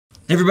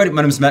Hey everybody,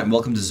 my name is Matt and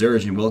welcome to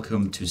Zerge and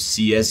welcome to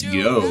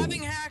CSGO. Dude,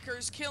 having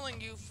hackers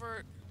killing you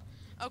for...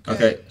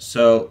 Okay,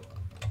 so,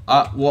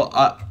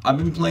 I've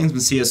been playing some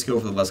CSGO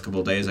for the last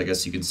couple of days. I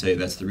guess you can say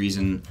that's the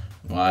reason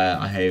why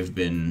I have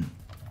been...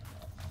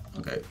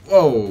 Okay,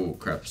 whoa,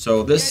 crap.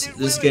 So this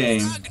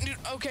game... Dude,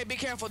 okay, be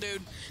careful,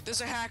 dude. There's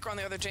a hacker on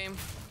the other team.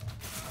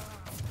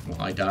 Well,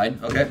 I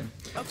died, okay.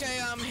 Okay,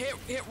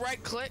 hit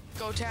right click,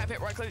 go tap, hit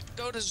right click,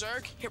 go to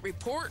Zerge, hit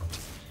report.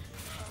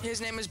 His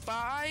name is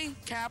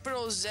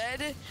capital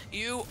Z-U-R-Q-Q.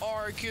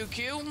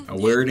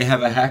 We already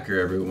have a hacker,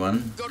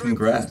 everyone.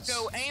 Congrats.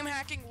 Go aim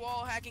hacking,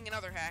 wall hacking, and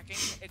other hacking,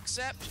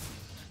 except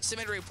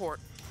submit a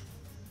report.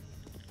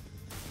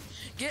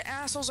 Get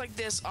assholes like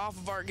this off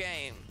of our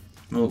game.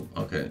 Oh,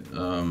 okay.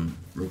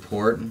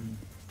 Report,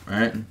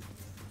 right?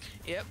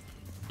 Yep.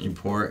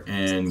 Report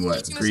and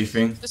what?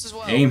 Griefing? This as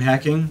well. Aim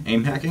hacking?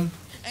 Aim hacking?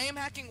 Aim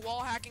hacking,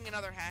 wall hacking, and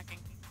other hacking.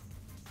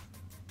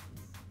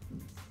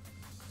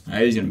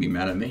 He's gonna be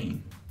mad at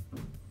me.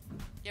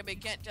 Yeah, but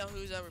you can't tell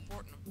who's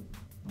reporting them.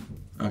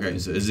 Okay,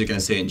 so is it gonna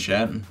say in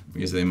chat?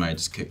 Because they might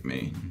just kick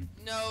me.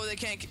 No, they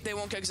can't. They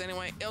won't kick us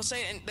anyway. It'll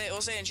say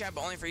in chat,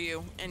 but only for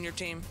you and your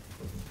team.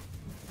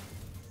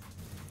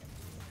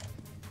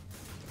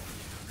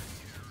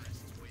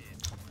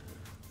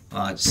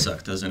 Oh, it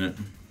sucks, doesn't it?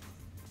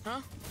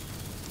 Huh?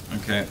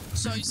 Okay.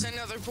 So you send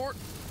another report.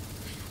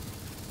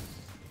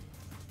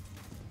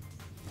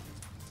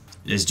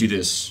 Let's do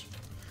this.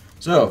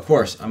 So of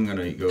course I'm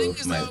gonna go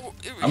with my.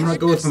 I'm gonna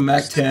go with my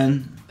Mac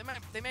 10.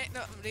 They may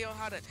not know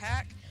how to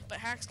hack, but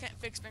hacks can't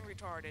fix being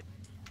retarded.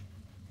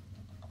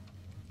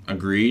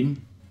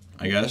 Agreed,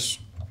 I guess.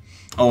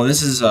 Oh,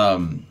 this is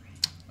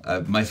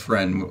my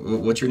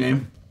friend. What's your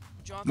name?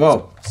 Jonathan.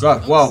 Whoa!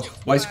 God! Whoa!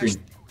 White screen.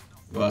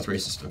 Well, that's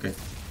racist. Okay.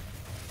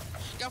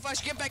 Go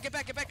flash! Get back! Get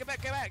back! Get back! Get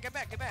back! Get back! Get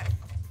back! Get back!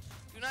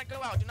 Do not go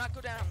out. Do not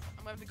go down.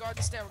 I'm gonna be guarding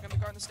the stair. We're gonna be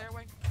guarding the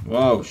stairway.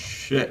 Whoa!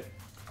 Shit.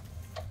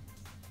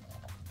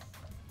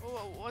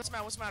 Whoa! What's the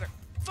matter? What's the matter?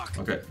 Fuck!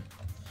 Okay.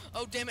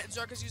 Oh damn it!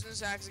 Zerka's using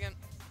his hacks again.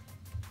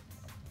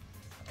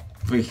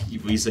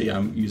 We say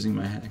I'm using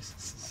my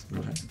hacks.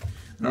 I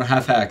don't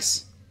have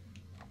hacks.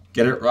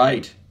 Get it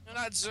right. No,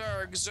 not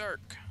Zerg. Zerk.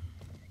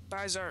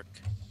 Bye, Zerk.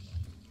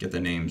 Get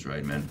the names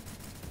right, man.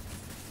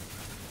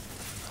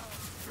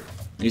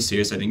 Are you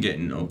serious? I didn't get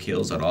no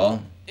kills at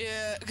all.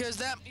 Yeah,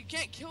 because you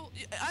can't kill.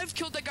 I've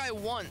killed that guy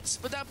once,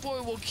 but that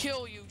boy will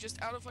kill you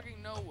just out of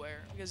fucking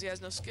nowhere because he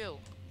has no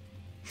skill.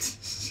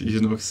 He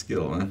has no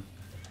skill, man.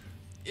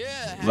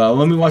 Yeah. Well,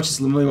 let me watch this.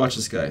 Let me watch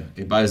this guy.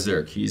 Okay, by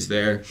Zerk. He's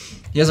there.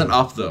 He has an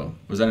op though.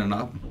 Was that an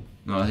op?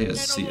 No, he has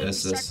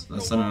CSS.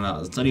 That's not an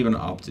op. It's not even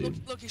an op,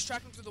 dude. Look, he's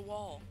tracking through the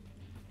wall.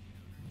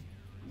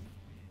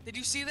 Did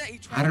you see that?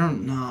 I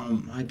don't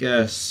know. I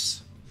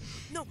guess.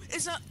 No,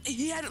 it's not.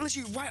 He had it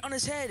literally right on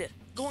his head,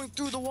 going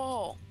through the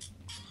wall,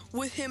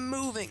 with him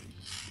moving.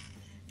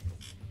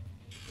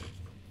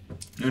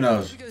 Who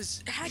knows?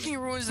 Because hacking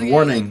ruins the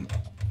Warning.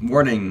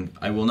 Warning.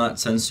 I will not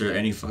censor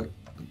any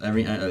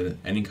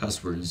any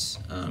cuss words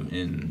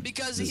in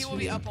because this he will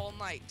video. be up all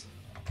night.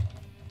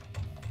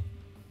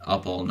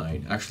 Up all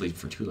night. Actually,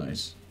 for 2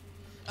 nights.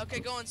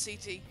 Okay, go on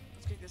CT.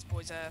 Let's kick this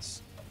boy's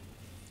ass.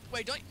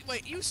 Wait,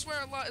 you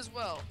swear a lot as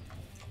well.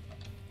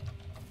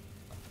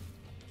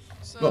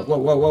 So, Whoa, whoa,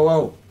 whoa, whoa,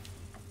 whoa.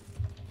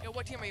 Yo,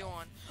 what team are you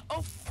on?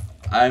 Oh.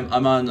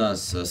 I'm on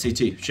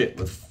CT. Shit.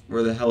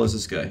 Where the hell is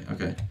this guy?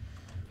 Okay.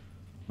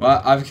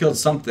 Well, I've killed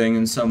something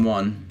and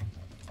someone.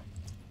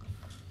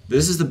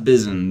 This is the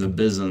Bison. The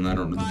Bison. I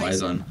don't know the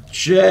Bison.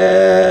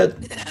 Shit.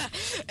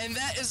 And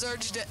that is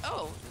Zerge dead.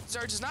 Oh,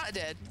 Zerge is not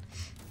dead.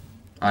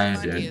 I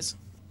am dead.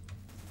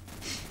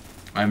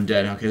 I'm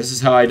dead. Okay, this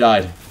is how I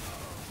died.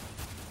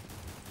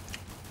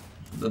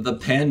 The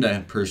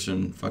panda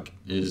person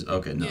is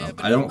okay. No, yeah,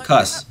 I don't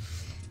cuss.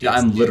 Yeah,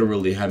 I'm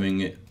literally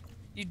having it.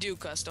 You do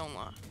cuss, don't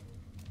lie.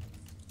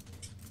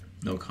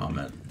 No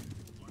comment.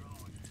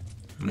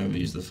 I'm gonna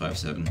use the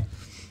 5.7.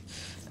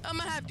 I'm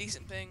gonna have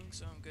decent ping,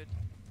 so I'm good.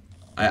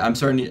 I'm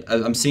starting.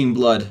 I'm seeing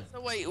blood.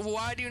 So wait,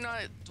 why do you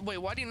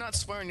not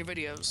swear in your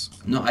videos?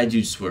 No, I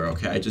do swear.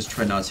 Okay, I just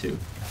try not to.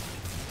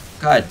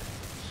 God,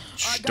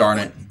 darn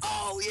it!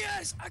 Oh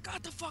yes, I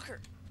got the fucker.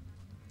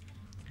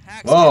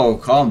 Whoa,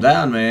 calm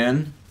down,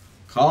 man.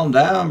 Calm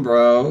down,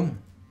 bro.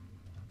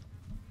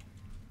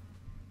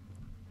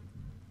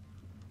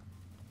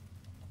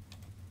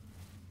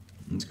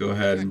 Let's go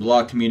ahead and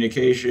block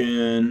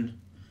communication.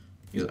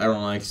 Because I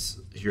don't like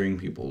hearing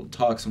people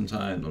talk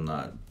sometimes. I'm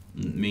not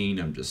mean,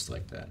 I'm just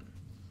like that.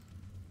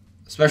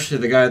 Especially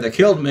the guy that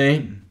killed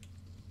me.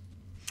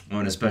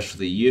 And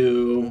especially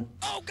you.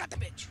 Oh, got the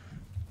bitch.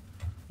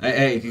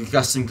 Hey,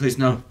 Gusting, please,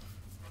 no.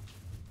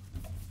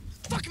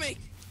 Fuck me.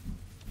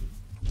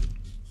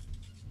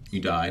 You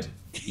died.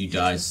 You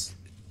died.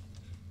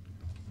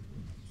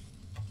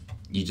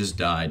 You just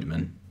died,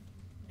 man.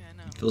 Yeah, I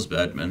know. Feels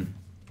bad, man.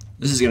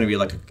 This is gonna be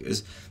like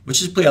let's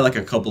just play like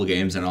a couple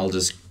games and I'll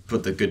just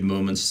put the good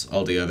moments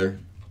all together.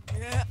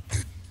 Yeah.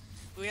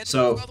 We had to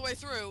go all the way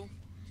through.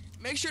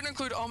 Make sure to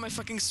include all my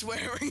fucking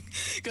swearing,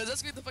 because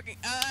that's gonna be the fucking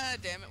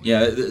damn it.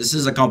 Yeah, this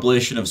is a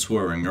compilation of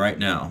swearing right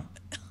now.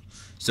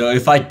 So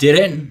if I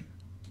didn't,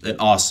 then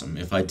awesome.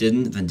 If I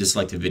didn't, then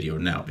dislike the video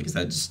now, because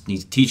that just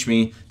needs to teach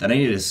me that I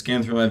need to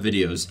scan through my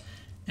videos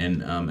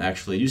and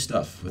actually do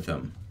stuff with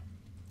them.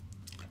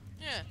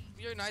 Yeah,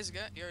 you're a nice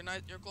guy. You're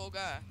a cool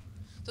guy.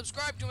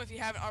 Subscribe to him if you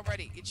haven't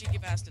already, you cheeky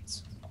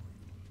bastards.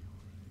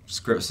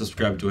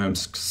 Subscribe to him.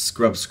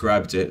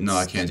 Subscribe to it. No,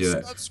 I can't do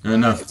that. Subscribe.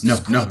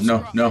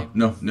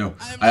 No.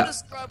 I am not a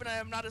scrub and I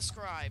am not a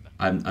scribe.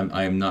 I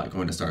am not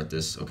going to start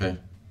this. Okay. Do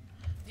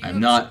you I'm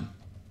not.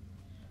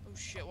 Oh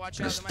shit! Watch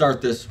Gonna out.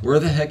 start this. Where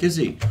the heck is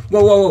he?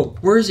 Whoa!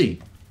 Where is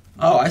he?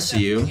 Oh, I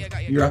see you. Yeah, I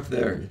got you. You're up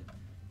there.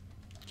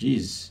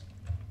 Jeez.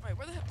 Wait,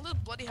 where the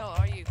bloody hell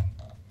are you?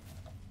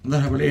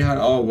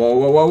 Oh,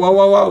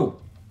 whoa!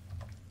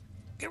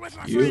 Get away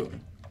from my You. friend!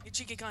 You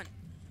cheeky cunt.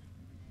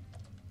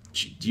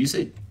 Do you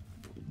say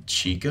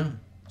Chica?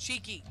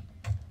 Cheeky.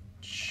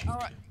 Chica.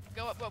 Alright,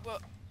 go up.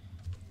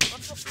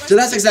 So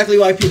that's exactly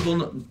why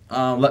people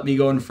let me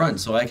go in front,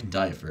 so I can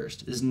die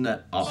first. Isn't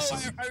that awesome?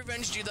 Oh, I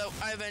avenged you though.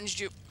 I avenged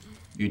you.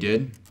 You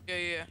did?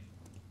 Yeah.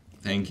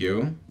 Thank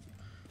you.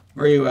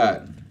 Where are you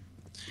at?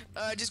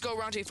 Just go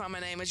around till you find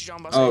my name. It's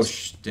John Boss. Oh,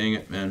 dang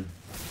it, man.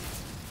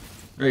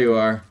 There you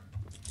are.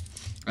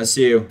 I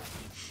see you.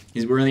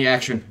 We're in the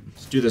action.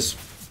 Let's do this.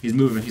 He's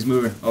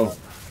moving. Oh.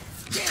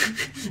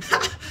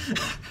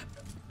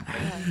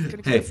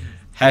 Hey,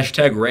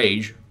 hashtag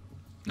rage.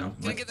 No.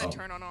 Gonna get that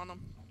turn on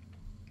him.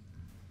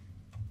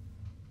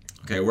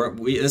 Okay,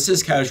 this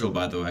is casual,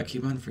 by the way. I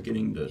keep on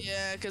forgetting to.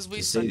 Yeah, because we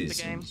to suck say at the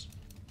these game. things.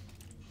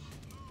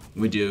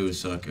 We do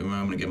suck. I'm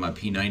gonna get my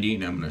P90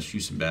 and I'm gonna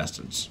shoot some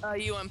bastards.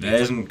 UMP. That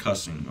isn't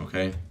cussing,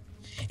 okay?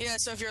 Yeah,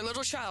 so if you're a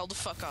little child,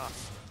 fuck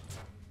off.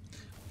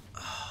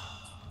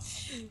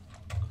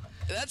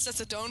 That's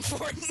a tone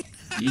for it.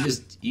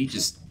 you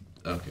just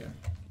okay.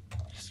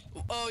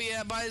 Oh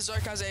yeah, my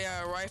Zerge has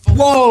a rifle.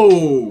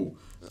 Whoa!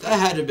 That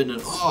had to have been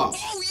an off.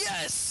 Oh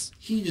yes!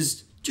 He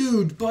just,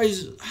 dude,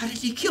 how did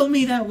he kill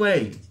me that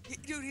way?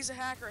 Dude, he's a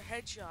hacker.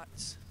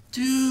 Headshots.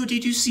 Dude,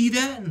 did you see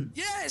that?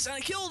 Yes, and I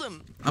killed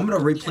him. I'm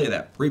gonna replay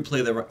that.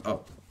 Replay that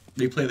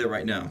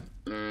right now.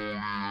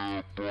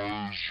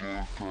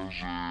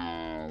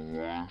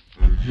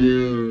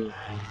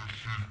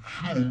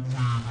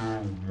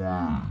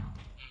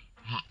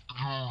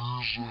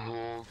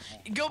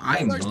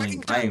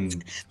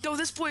 No,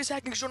 this boy is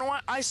hacking. You know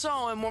what? I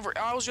saw him over.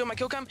 I was doing my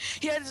kill cam.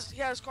 He had his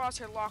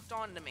crosshair locked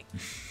on to me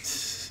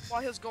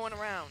while he was going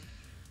around.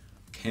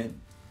 Can't.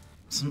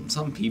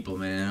 Some people,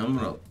 man.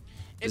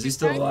 Is he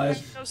still alive?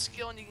 If you have no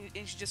skill and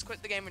you should just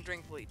quit the game and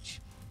drink bleach.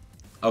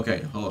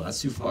 Okay, hold on.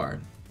 That's too far.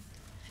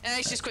 And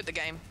I should just quit the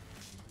game.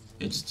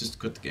 Yeah, just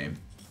quit the game.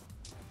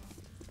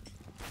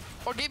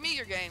 Or give me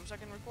your game so I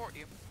can report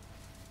you.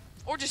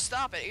 Or just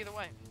stop it. Either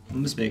way.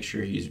 Let's make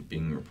sure he's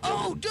being reported.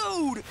 Oh,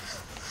 dude!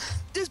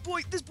 This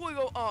boy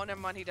go. Oh, never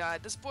mind. He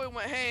died. This boy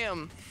went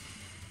ham.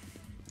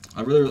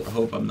 I really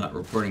hope I'm not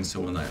reporting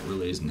someone that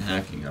really isn't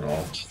hacking at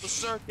all.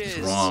 Zerge It's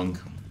is. wrong.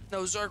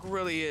 No, Zerge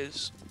really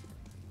is.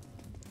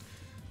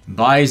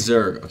 Bye,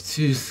 Zerg.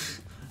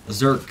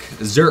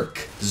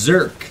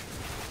 Zerk.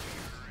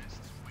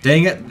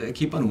 Dang it. They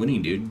keep on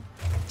winning, dude.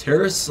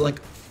 Terrorists, like,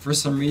 for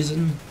some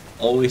reason,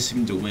 always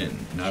seem to win.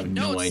 And I have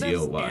no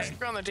idea why.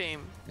 On the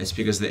team. It's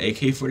because the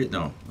AK-40...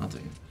 No,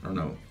 nothing. I don't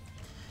know.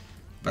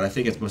 But I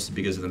think it's mostly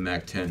because of the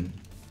MAC-10.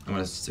 I'm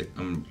gonna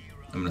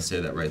say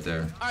that right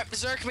there. Alright,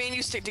 Zerk, me and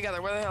you stick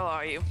together. Where the hell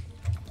are you?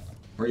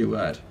 Where are you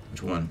at?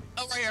 Which one?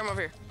 Oh, right here. I'm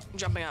over here. I'm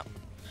jumping up.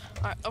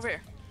 Alright, over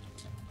here.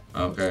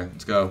 Okay,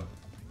 let's go.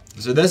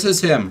 So this is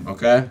him,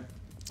 okay?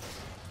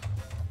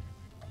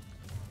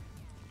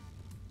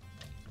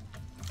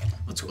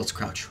 Let's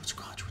crouch.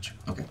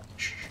 Okay.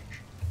 Shh.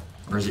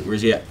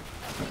 Where's he at?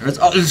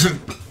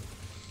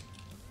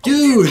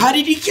 Dude, how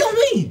did he kill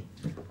me?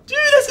 Dude,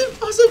 that's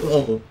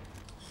impossible.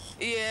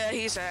 Yeah,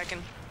 he's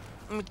hacking.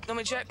 Let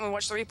me check. Let me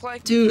watch the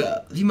replay. Dude,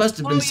 he must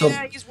have been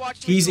yeah,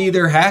 he's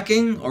either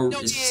hacking or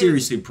no, is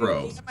seriously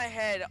pro. He had my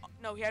head.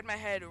 No, he had my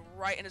head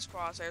right in his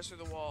crosshairs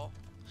through the wall.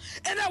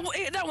 And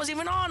that was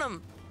even on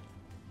him.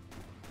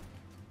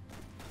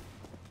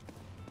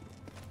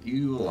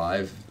 You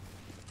alive?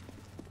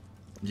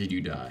 Did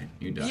you die?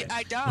 You died. Yeah,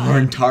 I died. Our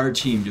entire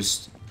team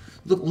just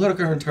look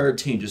our entire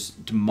team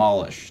just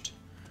demolished.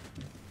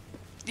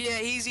 Yeah,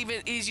 he's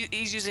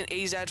using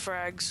AZ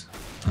frags.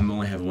 I'm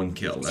only have one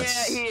kill.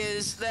 That's... Yeah, he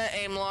is. That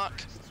aim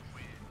lock.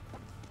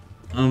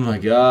 Oh my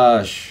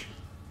gosh.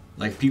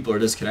 Like, people are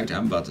disconnected.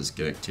 I'm about to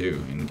disconnect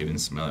too and get in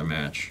some other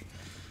match.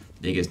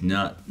 Because I'm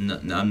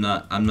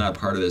not a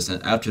part of this.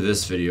 And after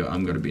this video,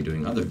 I'm gonna be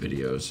doing other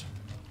videos.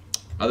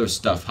 Other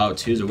stuff,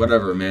 how-tos or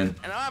whatever, man.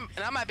 And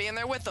I might be in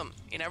there with him.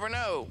 You never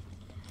know.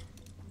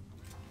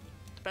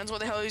 Depends what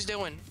the hell he's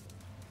doing.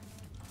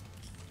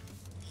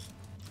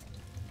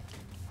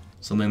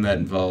 Something that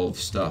involves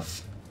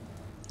stuff.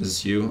 Is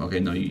this you? Okay,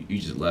 no, you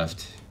just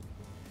left.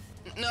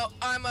 No,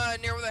 I'm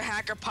near where the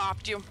hacker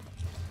popped you.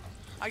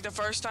 Like the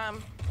first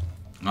time.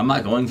 I'm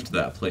not going to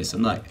that place.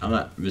 I'm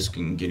not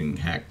risking getting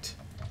hacked.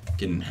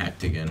 Getting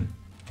hacked again.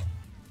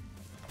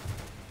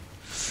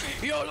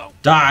 YOLO!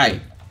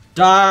 Die!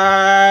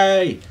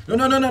 Die! No,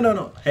 no, no, no, no,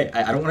 no. Hey,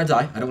 I don't want to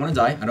die. I don't want to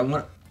die. I don't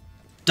want to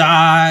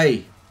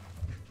die.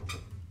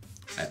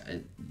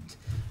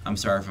 I'm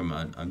sorry if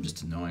I'm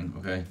just annoying.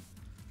 Okay.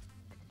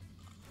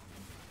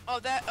 Oh,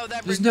 that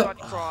There's bridge no- got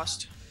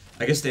crossed.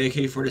 I guess the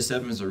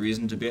AK-47 is a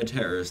reason to be a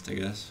terrorist. I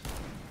guess.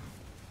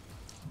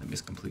 That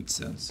makes complete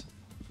sense.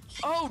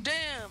 Oh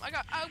damn!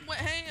 I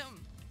went ham.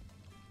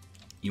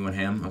 You went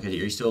ham? Okay,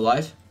 are you still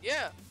alive?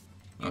 Yeah.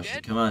 You Oh dead?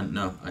 shit! Come on,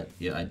 no.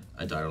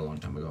 I died a long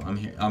time ago. I'm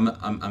here.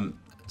 I'm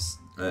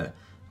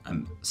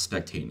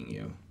spectating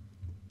you.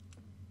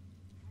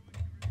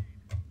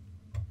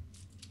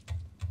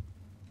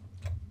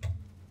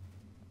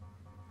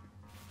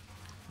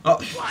 Oh.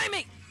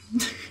 Blimey!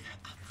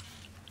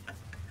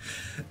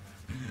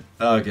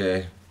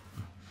 Okay.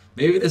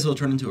 Maybe this will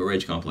turn into a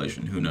rage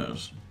compilation. Who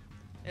knows?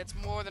 It's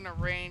more than a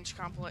range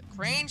compilation.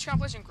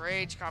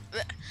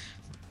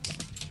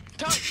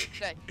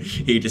 Today.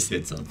 He just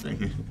hit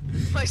something.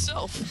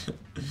 Myself.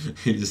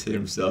 He just hit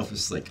himself.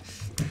 It's like,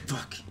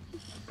 fuck.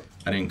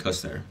 I didn't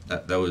cuss there.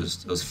 That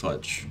was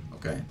fudge.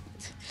 Okay.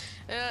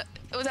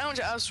 With how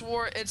much I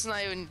swore, it's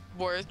not even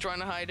worth trying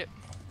to hide it.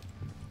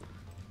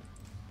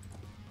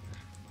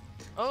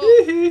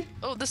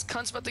 Oh, this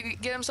cunt's about to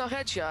get himself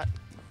headshot.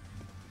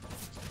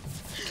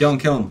 Kill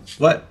him.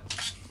 What?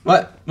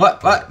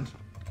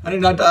 I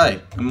did not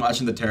die. I'm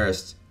watching the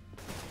terrorists.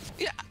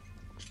 Yeah.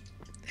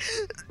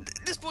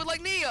 This boy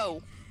like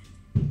Neo.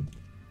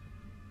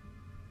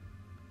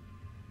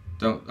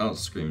 Don't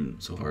scream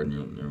so hard in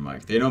your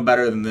mic. They know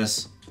better than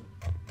this.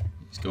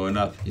 He's going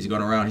up. He's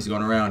going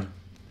around.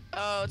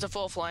 Oh, it's a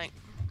full flank.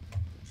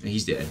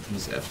 He's dead.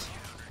 He's effed.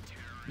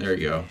 There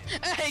you go.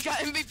 Hey, he got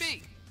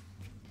MVP.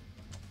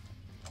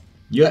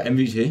 You got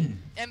MVP?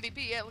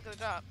 MVP, yeah, look at the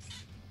top.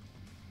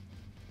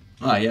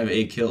 Ah, you have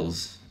 8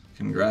 kills.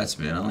 Congrats,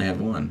 man. I only have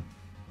 1.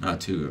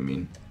 Not 2, I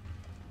mean.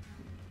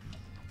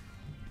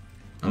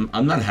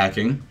 I'm not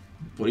hacking.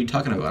 What are you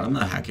talking about? I'm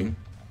not hacking.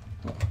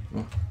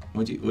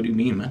 What do you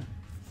mean, man?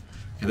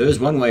 Okay, there's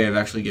one way of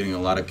actually getting a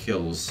lot of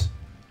kills.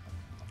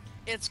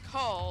 It's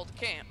called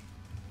camp.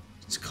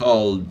 It's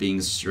called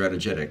being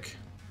strategic.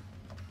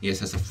 Yes,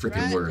 that's a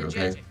freaking word,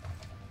 okay? Strategic.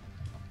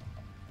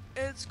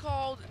 It's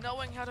called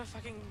knowing how to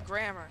fucking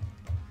grammar.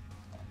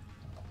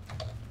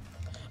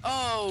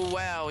 Oh,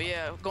 wow,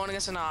 yeah. Going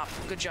against an op.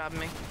 Good job,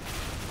 me.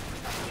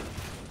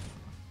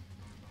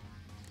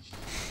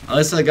 At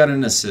least I got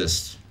an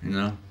assist, you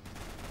know?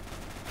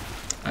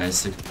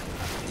 Did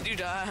you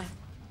die?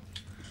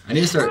 I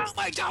need to start... Oh,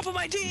 my top of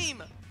my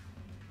team!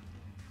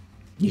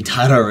 You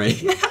died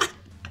already?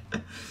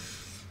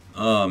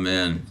 Oh,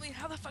 man.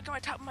 How the fuck am I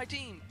top of my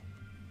team?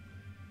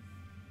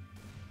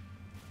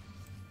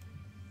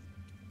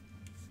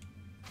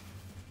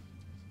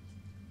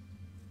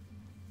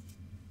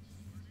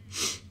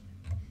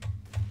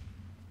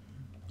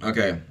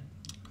 Okay.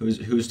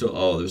 Who's still...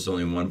 Oh, there's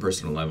only one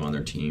person alive on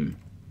their team.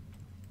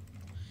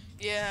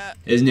 Yeah.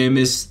 His name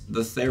is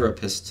the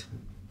Therapist.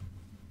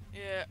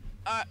 Yeah.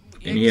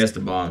 And he has the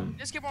bomb.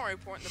 Just keep on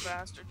reporting the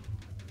bastard.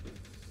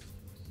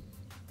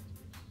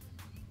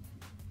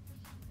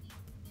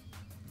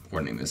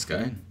 Warning this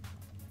guy.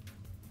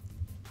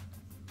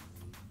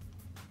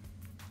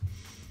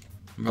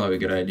 Probably a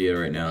good idea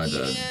right now.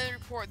 Yeah,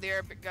 report the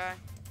Arabic guy.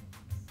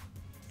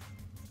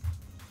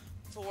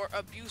 For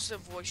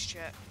abusive voice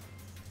chat.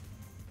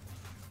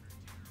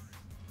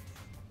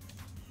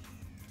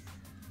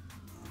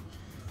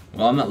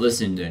 Well, I'm not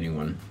listening to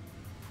anyone.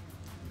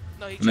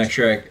 No, he Make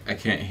sure I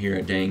can't hear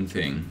a dang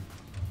thing.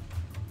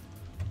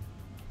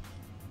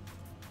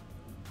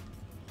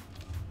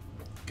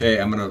 Okay,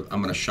 I'm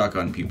gonna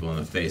shotgun people in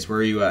the face. Where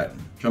are you at?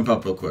 Jump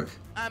up real quick.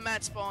 I'm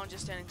at spawn,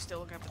 just standing still,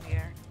 looking up in the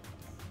air.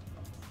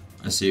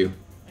 I see you.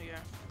 Oh, yeah.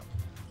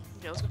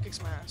 Yeah, let's go kick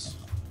some ass.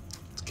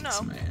 Let's kick No.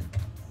 some man.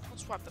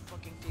 Let's swap the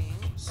fucking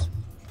teams.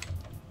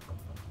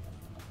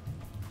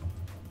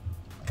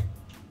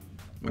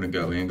 I'm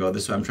gonna go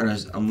this way.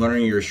 I'm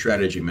learning your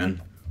strategy,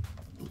 man.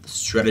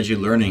 Strategy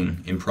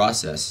learning in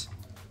process.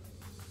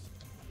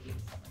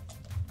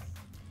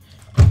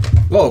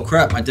 Whoa,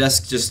 crap! My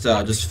desk just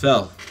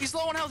fell. He's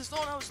low on health. He's low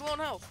on health. He's low on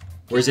health.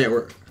 Where's he at?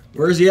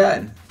 Where is he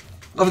at?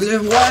 Oh,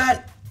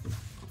 what?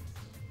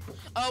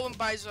 Oh, and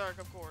by Zerge,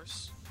 of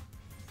course.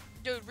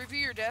 Dude, review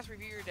your death.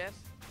 Review your death.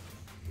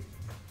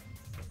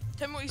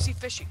 Tell me what you see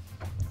fishing.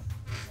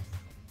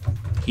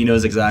 He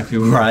knows exactly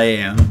where I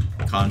am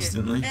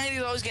constantly. And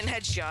he's always getting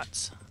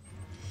headshots.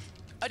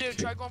 Oh, dude,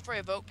 try going for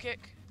a vote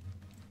kick.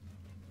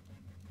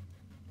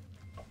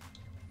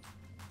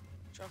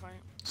 Try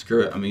finding.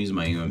 Screw it. I'm gonna use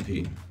my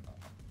UMP.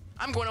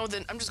 I'm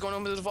just going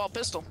over the default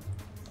pistol.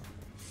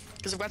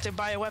 Because I've got to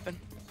buy a weapon.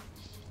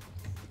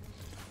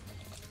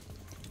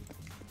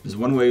 There's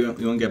one way you want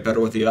to get better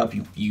with the up.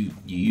 You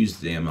use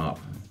the damn up.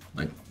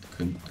 Like,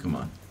 come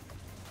on.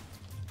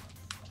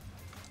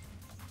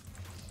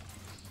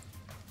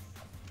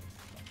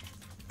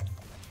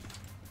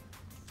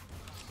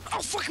 Oh,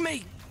 fuck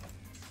me!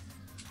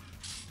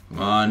 Come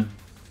on.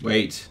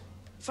 Wait.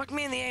 Fuck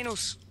me in the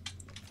anus.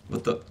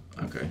 What the?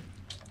 Okay.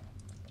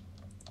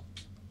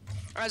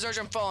 Alright, Zerge,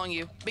 I'm following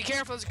you. Be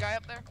careful, there's a guy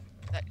up there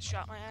that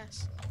shot my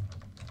ass.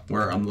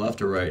 Where? On the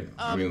left or right?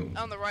 I mean,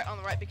 on the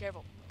right, be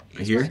careful.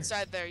 He's here? right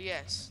inside there,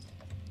 yes.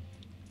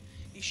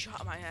 He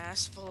shot my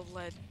ass full of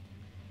lead.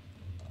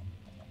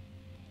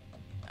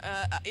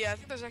 Yeah, I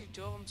think there's actually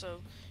 2 of them,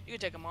 so you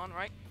can take them on,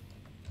 right?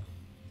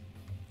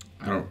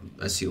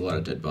 I see a lot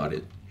of dead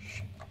bodies.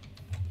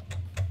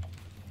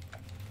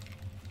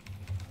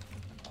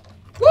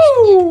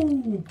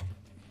 Woo!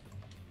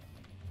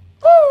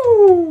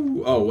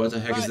 Woo! Oh, what the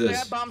heck is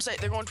this?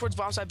 They're going towards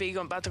bomb site B,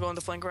 about to go in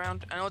the flank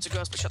round. I know it's a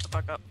ghost, but shut the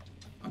fuck up.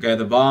 Okay,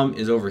 the bomb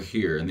is over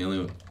here, and the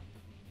only...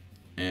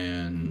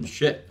 And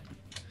shit.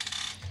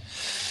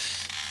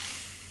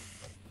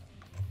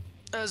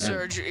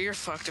 Zerge, you're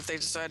fucked if they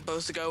decide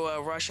both to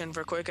go rush in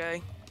for quick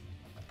A.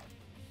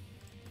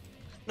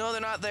 No,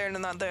 they're not there.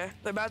 They're not there.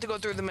 They're about to go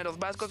through the middle.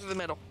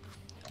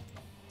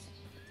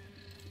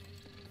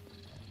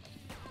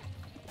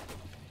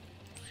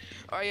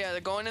 Oh yeah,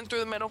 they're going in through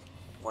the middle.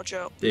 Watch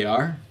out. They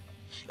are?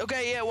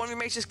 Okay, yeah, one of your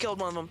mates just killed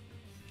one of them.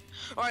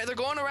 Alright, they're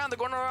going around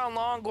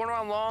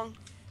long.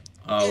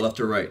 Left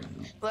or right?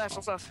 Left.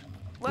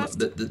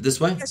 This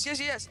way?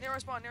 Yes. Near our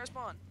spawn.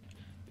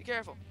 Be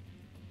careful.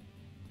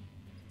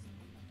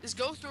 Just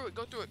go through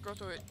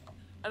it.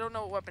 I don't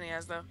know what weapon he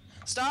has though.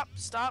 Stop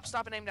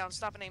and aim down.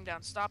 Stop and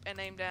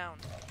aim down.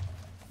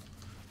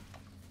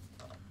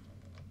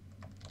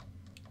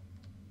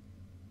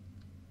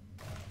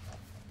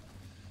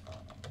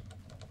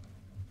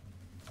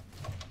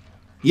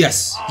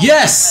 Yes! Oh,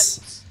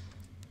 yes!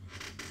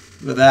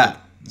 Look at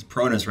that. It's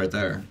proness right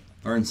there.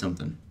 Learn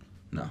something.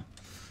 No.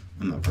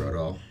 I'm not pro at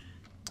all.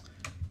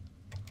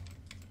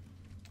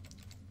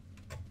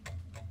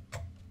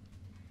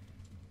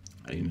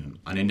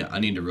 I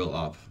need a real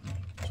op.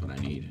 That's what I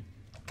need.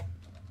 I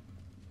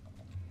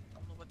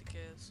don't know what the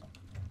kid is.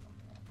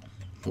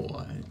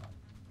 What?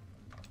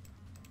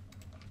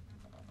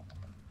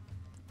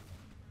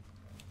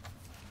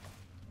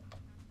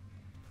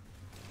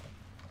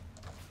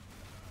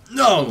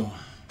 No!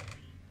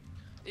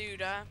 Did you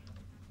die?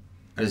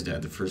 I just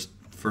died. The first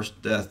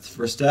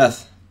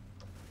death.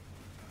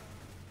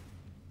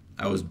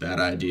 That was a bad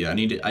idea. I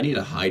need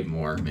to hide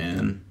more,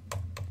 man.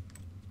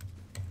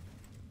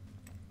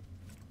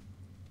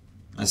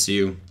 I see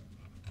you.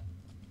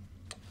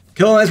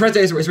 Kill him! It's right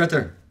there. It's right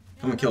there.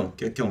 Come on, kill him.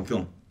 Kill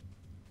him.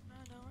 I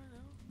know.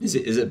 Is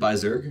it by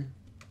Zerge?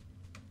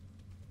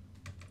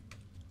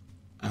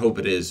 I hope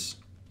it is,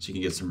 so you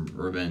can get some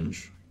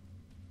revenge.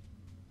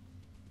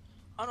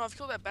 Oh no, I've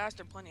killed that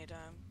bastard plenty of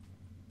time.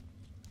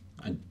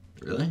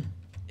 Really?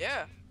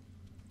 Yeah.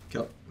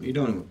 Kill. What are you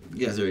doing?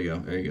 Yes, there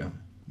you go.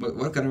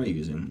 What gun are you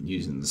using?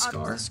 Using the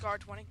Scar? The Scar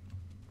 20.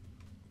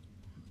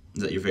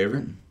 Is that your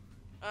favorite?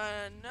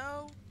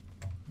 No.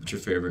 What's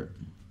your favorite?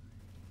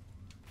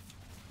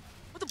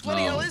 What the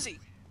bloody hell is he?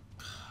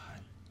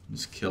 God,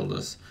 just killed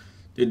us.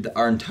 Dude,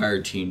 our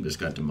entire team just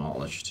got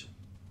demolished.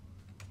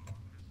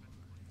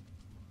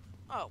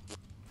 Oh.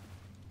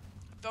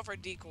 I fell for a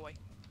decoy.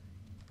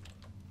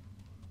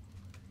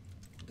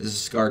 This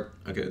is Scar.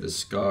 Okay, this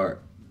Scar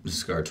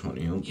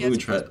 20. Let me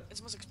try it. It's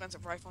the most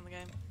expensive rifle in the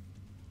game.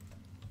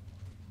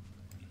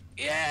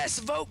 Yes!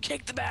 Vote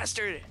kick the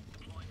bastard!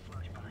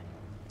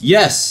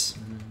 Yes!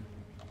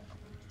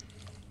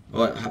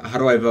 What? How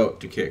do I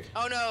vote to kick?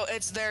 Oh no,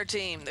 it's their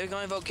team. They're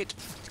going to vote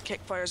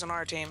kick players on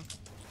our team.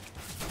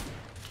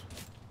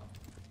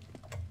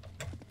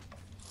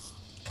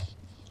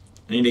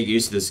 I need to get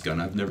used to this gun.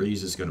 I've never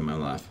used this gun in my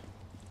life.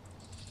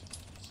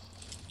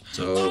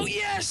 So. Oh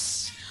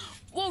yes!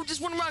 Whoa,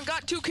 just one round,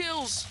 got 2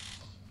 kills!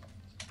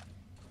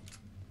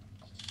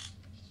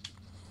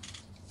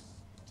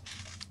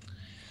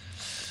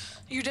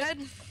 You dead?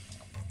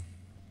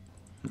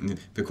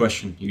 The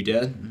question, you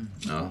dead?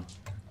 No.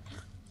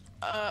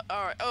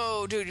 Alright.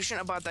 Oh, dude, you shouldn't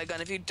have bought that gun.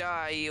 If you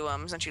die, you,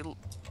 essentially...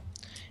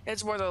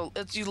 It's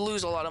worth you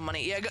lose a lot of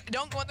money. Yeah,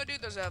 don't go in there,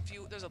 dude. There's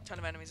a ton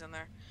of enemies in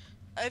there.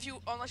 Unless you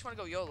want to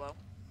go YOLO.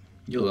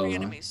 YOLO, 3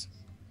 enemies.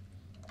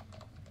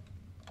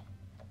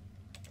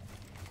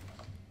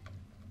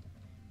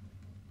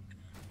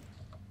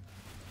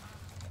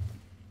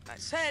 I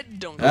said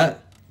don't go.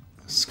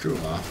 Screw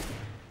off.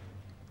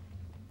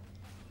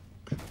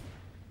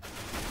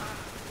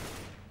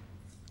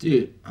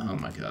 Dude, oh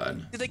my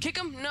god. Did they kick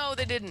him? No,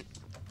 they didn't.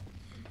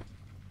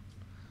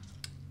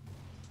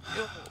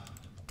 Yo,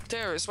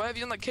 terrorist, why have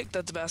you not kicked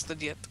that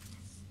bastard yet?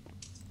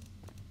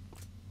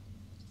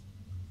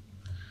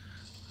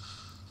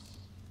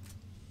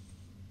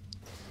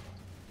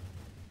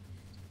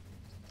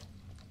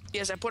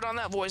 Yes, I put on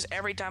that voice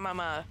every time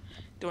I'm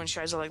doing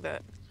shiza like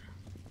that.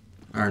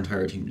 Our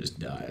entire team just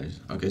dies.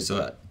 Okay,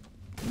 so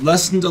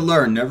lesson to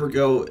learn: never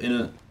go in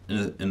a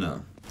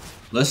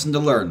lesson to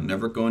learn: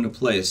 never go in a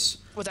place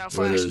without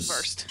flashing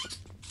first.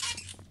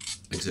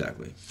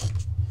 Exactly.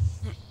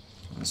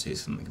 I want to say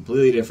something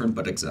completely different,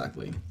 but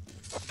exactly.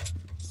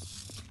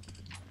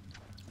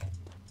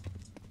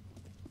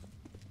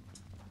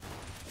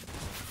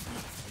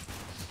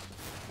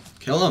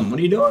 Kill him! What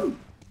are you doing?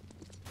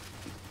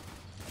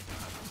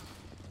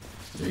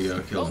 There you go,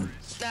 kill him.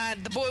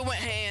 The boy went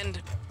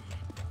hand.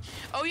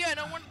 Oh yeah,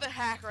 no wonder the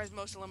hacker has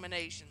most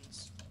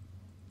eliminations.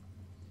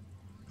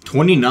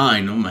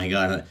 29. Oh my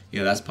god.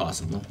 Yeah, that's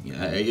possible.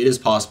 Yeah, it is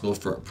possible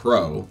for a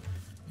pro,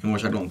 in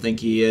which I don't think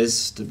he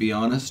is, to be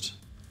honest.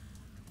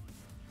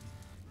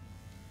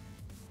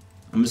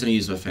 I'm just gonna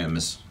use my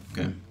famous.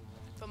 Okay.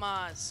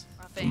 FAMAS.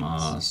 Not famous.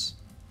 FAMAS.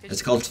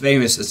 It's called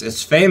famous.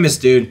 It's famous,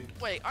 dude.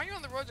 Wait, aren't you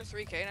on the road to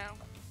 3K now?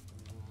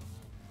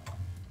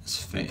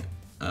 It's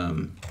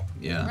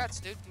yeah. Congrats,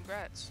 dude.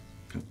 Congrats.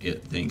 Yeah,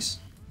 thanks.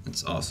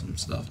 It's awesome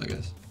stuff, I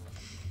guess.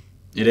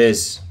 It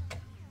is.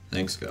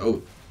 Thanks.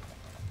 Oh.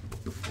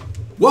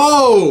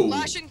 Whoa!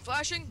 Flashing,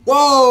 flashing.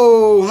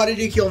 Whoa! How did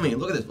he kill me?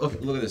 Look at this.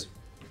 Look at this.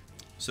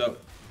 So,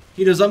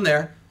 he knows I'm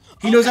there.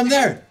 He knows I'm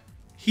there.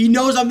 He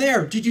knows I'm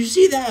there. Did you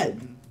see that?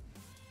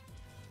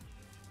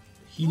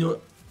 He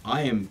know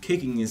I am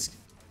kicking this.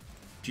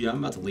 Gee, I'm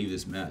about to leave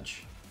this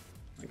match.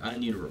 Like, I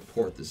need to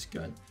report this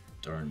god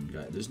darn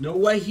guy. There's no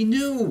way he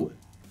knew.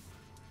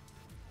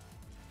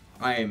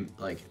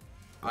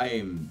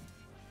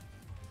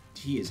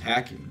 He is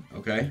hacking,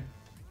 okay?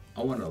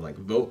 I want to, like,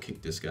 vote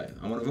kick this guy.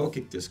 I want to vote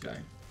kick this guy.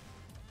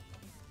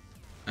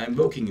 I'm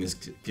vote kicking this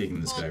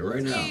guy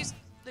right now.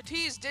 The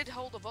T's did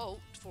hold a vote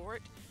for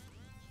it,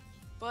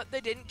 but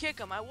they didn't kick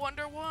him. I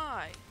wonder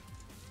why.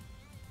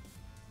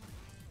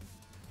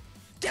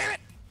 Damn it!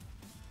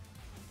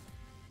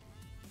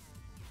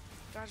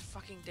 God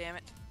fucking damn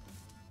it.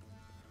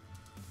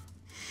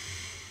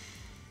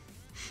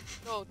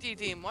 Oh,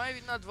 T-Team, why have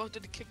you not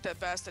voted to kick that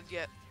bastard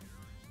yet?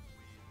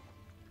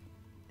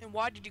 And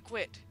why did you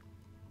quit?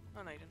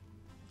 Oh, no, you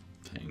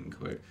didn't. Dang,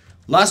 quit.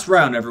 Last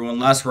round, everyone.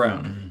 Last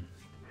round.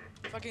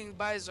 Fucking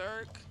buy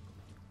Zerge.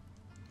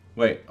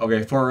 Wait,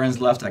 okay, 4 rounds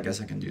left. I guess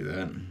I can do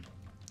that.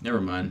 Never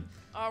mind.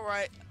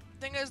 Alright.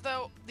 Thing is,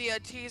 though, the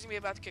T's gonna be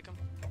about to kick him.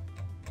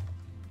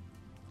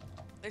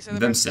 They said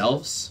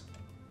themselves?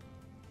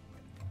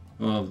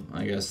 Well,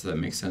 I guess that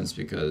makes sense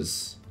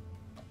because...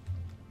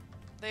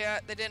 They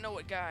didn't know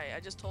what guy. I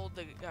just told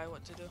the guy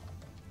what to do.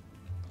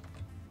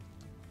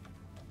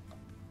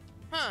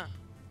 Huh.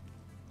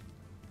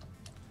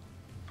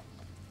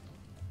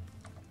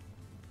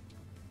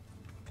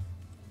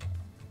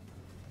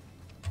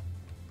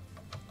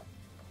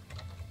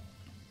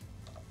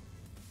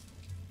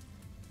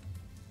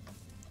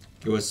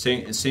 It was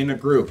saying a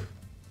group.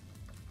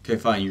 Okay,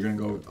 fine. You're gonna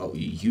go. Oh,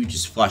 you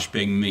just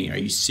flashbanged me. Are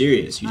you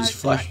serious? You just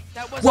flash.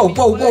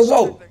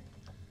 Whoa!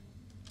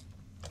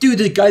 Dude,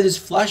 the guy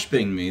just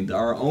flashbanged me,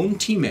 our own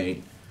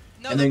teammate,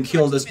 and then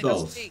killed us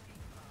both.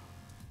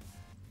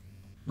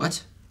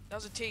 What? That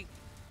was a T.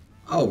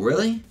 Oh,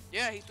 really?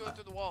 Yeah, he threw it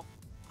through the wall.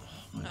 Oh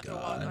my Not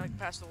god. the wall, like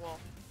past the wall.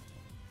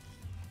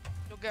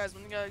 Yo, guys,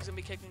 when the guy's gonna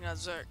be kicking out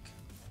Zerge.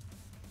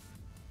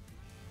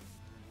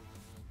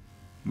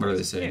 What are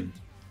they saying?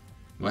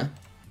 What?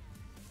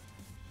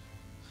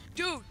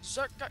 Dude,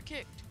 Zerge got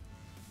kicked.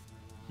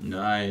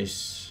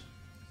 Nice.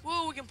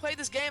 Woo, we can play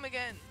this game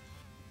again.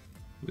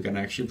 We can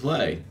actually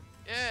play.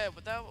 Yeah,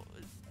 without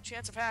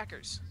chance of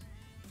hackers.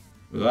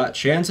 Without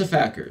chance of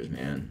hackers,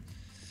 man.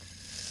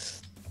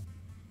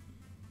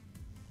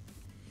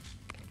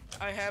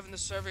 I have in the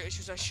server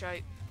issues I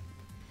shite.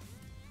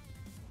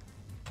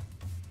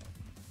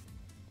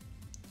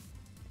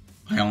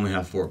 I only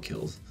have 4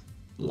 kills.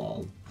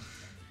 Lol.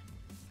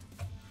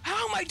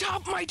 How am I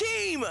top of my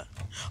team?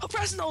 I'm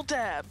pressing alt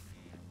tab.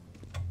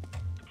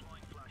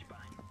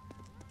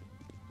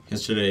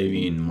 Yesterday,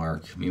 me and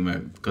my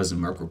cousin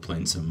Mark were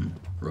playing some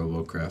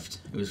RoboCraft.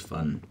 It was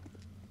fun.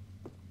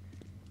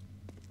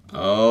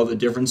 Oh, the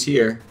difference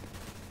here.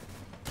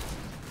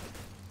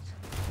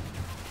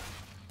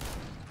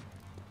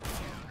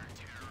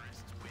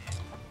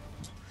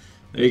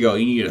 There you go.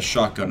 You need a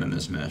shotgun in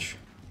this match.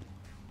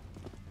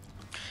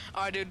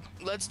 Alright, dude.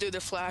 Let's do the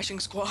flashing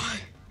squad.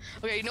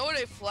 Okay, you know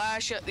what a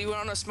flash? You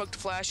want to smoke the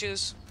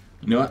flashes?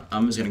 You know what?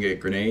 I'm just gonna get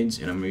grenades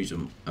and I'm gonna use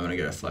them. I'm gonna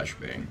get a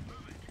flashbang.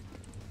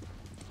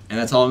 And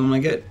that's all I'm gonna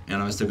get. And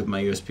I'm gonna stick with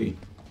my USP.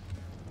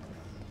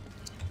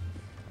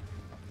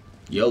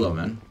 YOLO,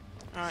 man.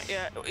 Alright,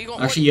 yeah.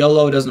 Actually,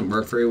 YOLO doesn't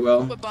work very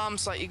well. What bomb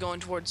site you going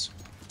towards?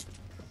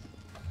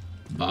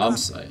 Bomb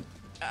site.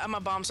 I'm a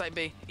bomb site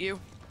B. You?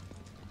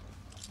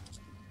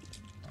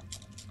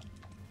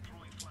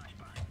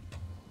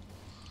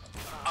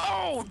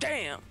 Oh,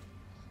 damn!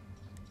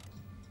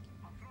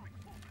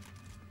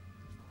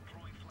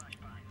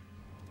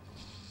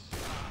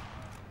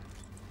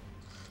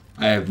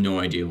 I have no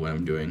idea what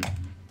I'm doing.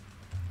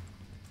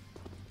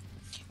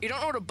 You don't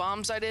know what a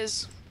bomb site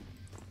is?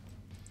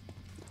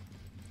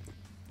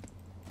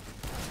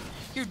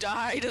 You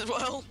died as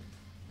well?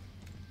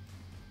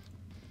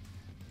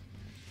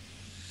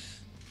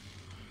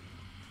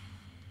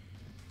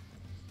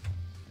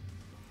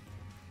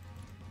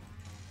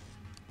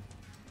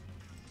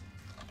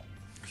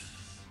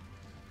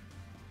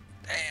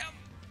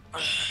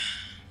 Damn.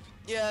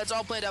 Yeah, it's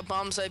all played at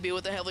bomb site B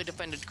with a heavily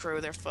defended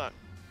crew. They're fucked.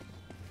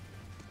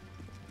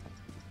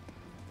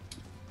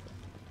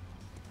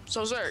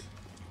 So, Zerge.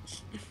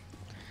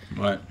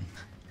 What?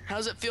 How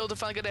does it feel to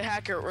finally get a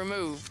hacker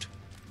removed?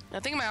 I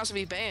think it might also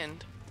be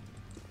banned.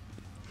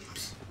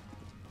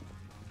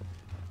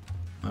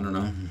 I don't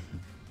know.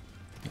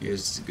 I guess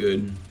it's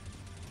good.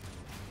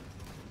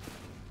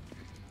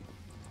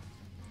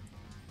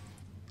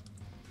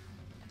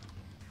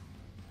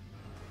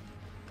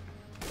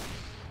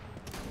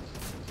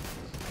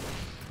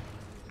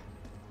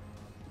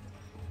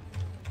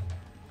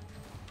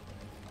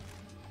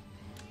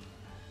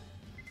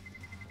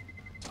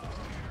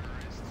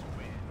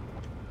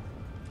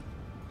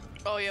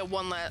 Oh yeah,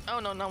 one last. Oh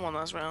no, not one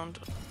last round.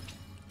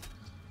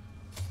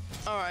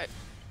 All right.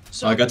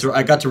 So I got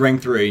to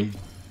rank 3.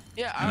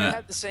 yeah, I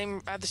had the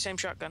same. I had the same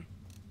shotgun.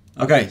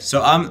 Okay,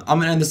 so I'm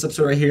gonna end this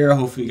episode right here.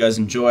 Hopefully you guys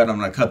enjoyed. I'm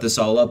gonna cut this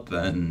all up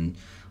and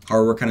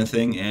hard work kind of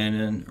thing.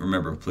 And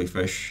remember, play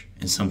fresh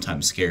and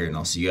sometimes scary. And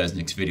I'll see you guys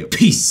next video.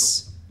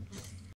 Peace.